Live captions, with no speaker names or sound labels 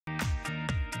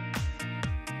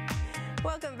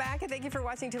Welcome back, and thank you for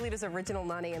watching Toledo's original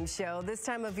 9 a.m. show. This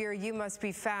time of year, you must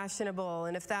be fashionable,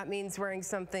 and if that means wearing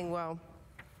something, well,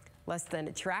 less than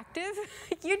attractive,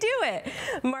 you do it.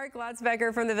 Mark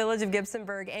Lotzbecker from the village of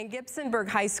Gibsonburg and Gibsonburg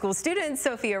High School students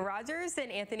Sophia Rogers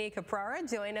and Anthony Caprara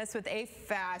join us with a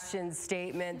fashion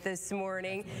statement this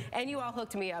morning. And you all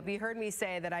hooked me up. You heard me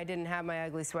say that I didn't have my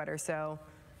ugly sweater, so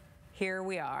here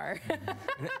we are.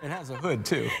 It has a hood,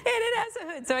 too. And it has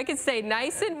a hood, so I can stay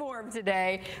nice and warm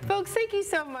today. Folks, thank you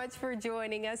so much for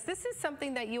joining us. This is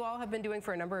something that you all have been doing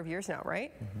for a number of years now,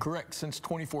 right? Correct. Since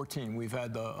 2014, we've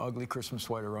had the ugly Christmas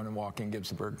sweater run and walk in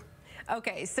Gibsonburg.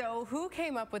 Okay, so who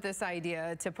came up with this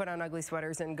idea to put on ugly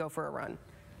sweaters and go for a run?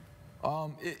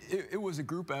 It was a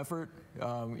group effort.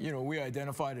 You know, we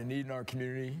identified a need in our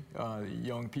community.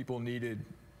 Young people needed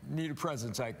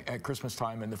presents at Christmas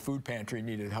time, and the food pantry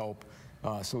needed help.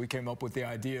 So we came up with the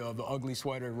idea of the ugly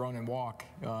sweater run and walk,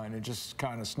 and it just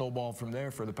kind of snowballed from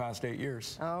there for the past 8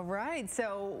 years. All right.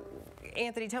 So,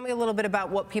 Anthony, tell me a little bit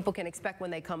about what people can expect when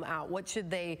they come out. What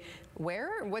should they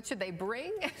wear? What should they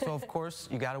bring? So, of course,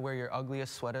 you got to wear your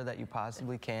ugliest sweater that you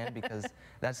possibly can, because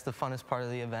that's the funnest part of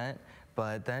the event.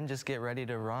 But then just get ready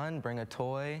to run, bring a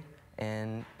toy,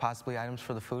 and possibly items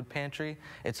for the food pantry.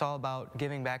 It's all about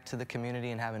giving back to the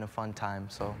community and having a fun time,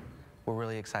 so we're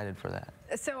really excited for that.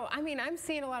 So, I mean, I'm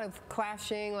seeing a lot of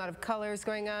clashing, a lot of colors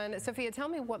going on. Sophia, tell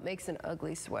me what makes an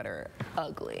ugly sweater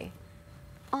ugly?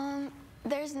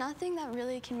 There's nothing that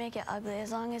really can make it ugly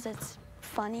as long as it's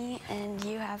funny and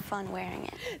you have fun wearing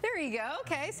it. There you go.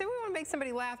 Okay, so we want to make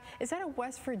somebody laugh. Is that a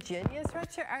West Virginia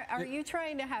sweatshirt? Are you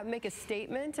trying to make a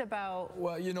statement about?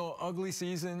 Well, you know, ugly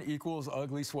season equals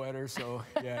ugly sweater, so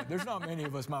yeah, there's not many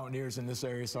of us Mountaineers in this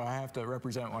area, so I have to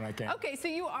represent when I can. Okay, so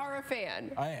you are a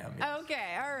fan. I am, yes.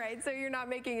 Okay, all right, so you're not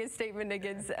making a statement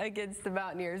against the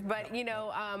Mountaineers, but you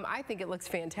know, I think it looks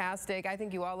fantastic. I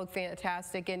think you all look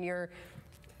fantastic in your,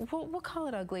 we'll call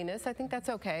it ugliness. I think that's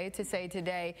okay to say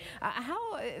today.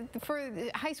 For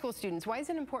high school students, why is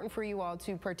it important for you all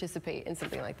to participate in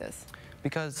something like this?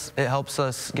 Because it helps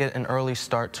us get an early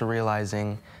start to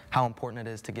realizing how important it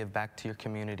is to give back to your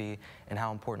community and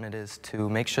how important it is to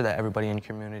make sure that everybody in your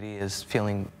community is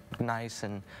feeling nice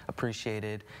and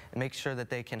appreciated, and make sure that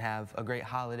they can have a great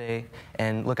holiday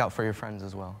and look out for your friends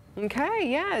as well. Okay,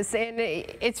 yes, and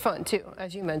it's fun too,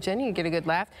 as you mentioned. You get a good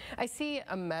laugh. I see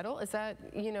a medal. Is that,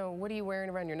 you know, what are you wearing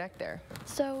around your neck there?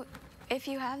 So if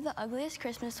you have the ugliest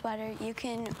Christmas sweater, you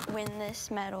can win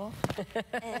this medal.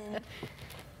 And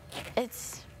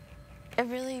it's a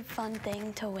really fun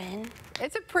thing to win.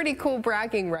 It's a pretty cool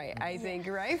bragging right, I think,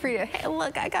 right? For you, hey,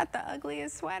 look, I got the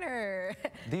ugliest sweater.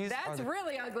 That's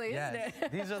really ugly, isn't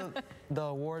it? These are the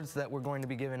awards that we're going to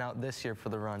be giving out this year for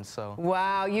the run. So.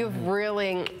 Wow, you've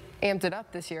really amped it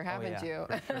up this year, haven't you?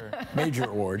 For sure. Major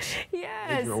awards.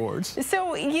 Yes. Major awards.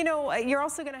 So, you know, you're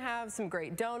also going to have some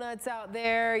great donuts out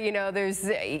there. You know,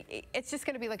 it's just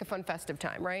going to be like a fun festive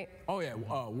time, right? Oh, yeah.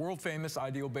 World famous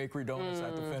Ideal Bakery donuts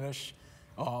at the finish.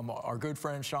 Our good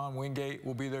friend Sean Wingate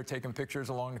will be there taking pictures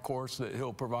along the course that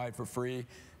he'll provide for free.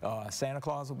 Santa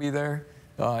Claus will be there.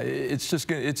 It's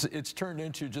just it's turned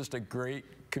into just a great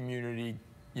community,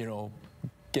 you know,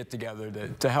 get together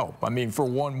to help. I mean, for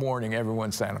one morning,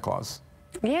 everyone's Santa Claus.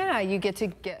 Yeah, you get to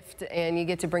gift and you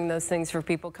get to bring those things for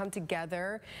people. Come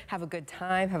together, have a good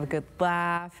time, have a good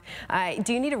laugh.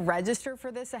 Do you need to register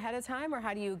for this ahead of time, or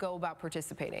how do you go about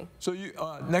participating? So you,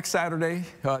 next Saturday,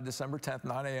 December 10th,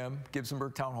 9 a.m.,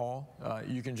 Gibsonburg Town Hall.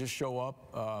 You can just show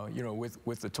up, you know,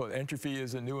 with the toy. The entry fee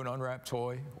is a new and unwrapped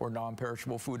toy or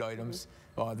non-perishable food items.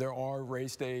 There are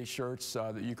race day shirts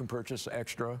that you can purchase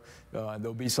extra.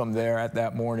 There'll be some there at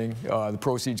that morning. The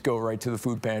proceeds go right to the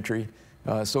food pantry.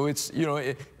 So it's, you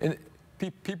know,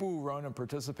 people who run and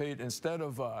participate, instead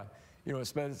of, you know,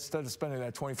 instead of spending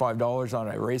that $25 on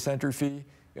a race entry fee,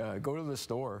 go to the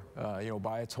store, you know,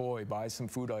 buy a toy, buy some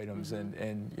food items,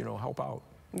 and you know, help out.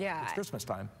 Yeah, it's Christmas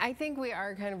time. I think we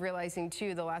are kind of realizing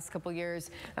too, the last couple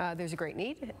years, there's a great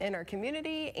need in our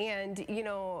community, and you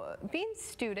know, being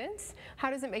students, how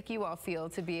does it make you all feel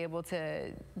to be able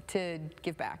to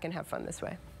give back and have fun this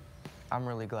way? I'm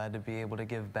really glad to be able to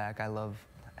give back. I love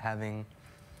having,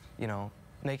 you know,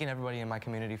 making everybody in my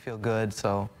community feel good.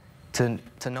 So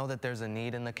to know that there's a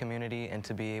need in the community and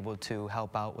to be able to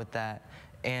help out with that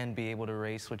and be able to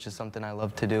race, which is something I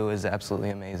love to do, is absolutely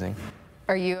amazing.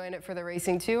 Are you in it for the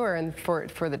racing too, or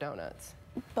for the donuts?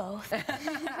 Both.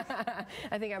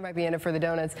 I think I might be in it for the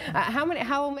donuts. How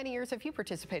many years have you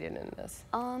participated in this?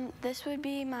 This would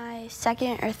be my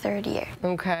second or third year.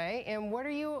 Okay, and what are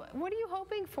you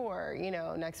hoping for, you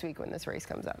know, next week when this race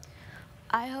comes up?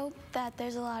 I hope that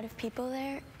there's a lot of people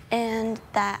there and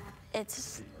that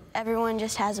everyone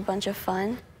just has a bunch of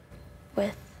fun.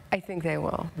 with. I think they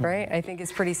will, right? I think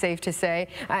it's pretty safe to say.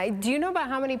 Do you know about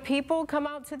how many people come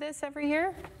out to this every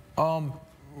year?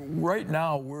 Right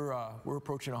now, we're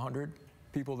approaching 100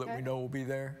 people that we know will be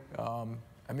there.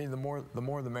 I mean, the more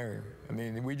the merrier. I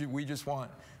mean,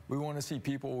 we want to see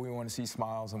people, we want to see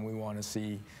smiles, and we want to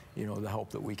see, you know, the help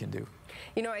that we can do.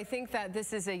 You know, I think that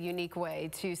this is a unique way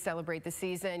to celebrate the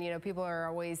season. You know, people are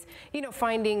always, you know,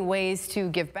 finding ways to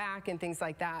give back and things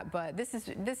like that. But this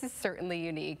is certainly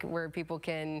unique, where people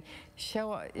can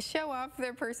show off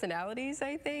their personalities,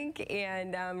 I think,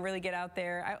 and really get out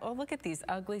there. Oh, look at these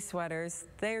ugly sweaters.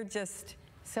 They're just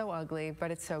so ugly, but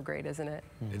it's so great, isn't it?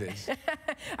 It is.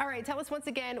 All right, tell us once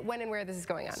again when and where this is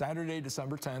going on. Saturday,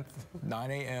 December 10th,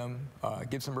 9 a.m.,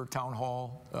 Gibsonburg Town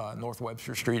Hall, North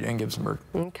Webster Street in Gibsonburg.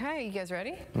 Okay, you guys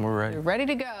ready? We're ready. You're ready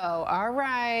to go. All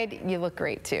right, you look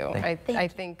great too. I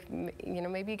think, you know,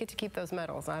 maybe you get to keep those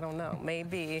medals. I don't know,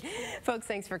 maybe. Folks,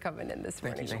 thanks for coming in this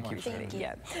morning. Thank you so much. Thank you.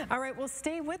 Yeah. All right, well,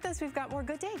 stay with us. We've got more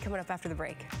Good Day coming up after the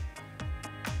break.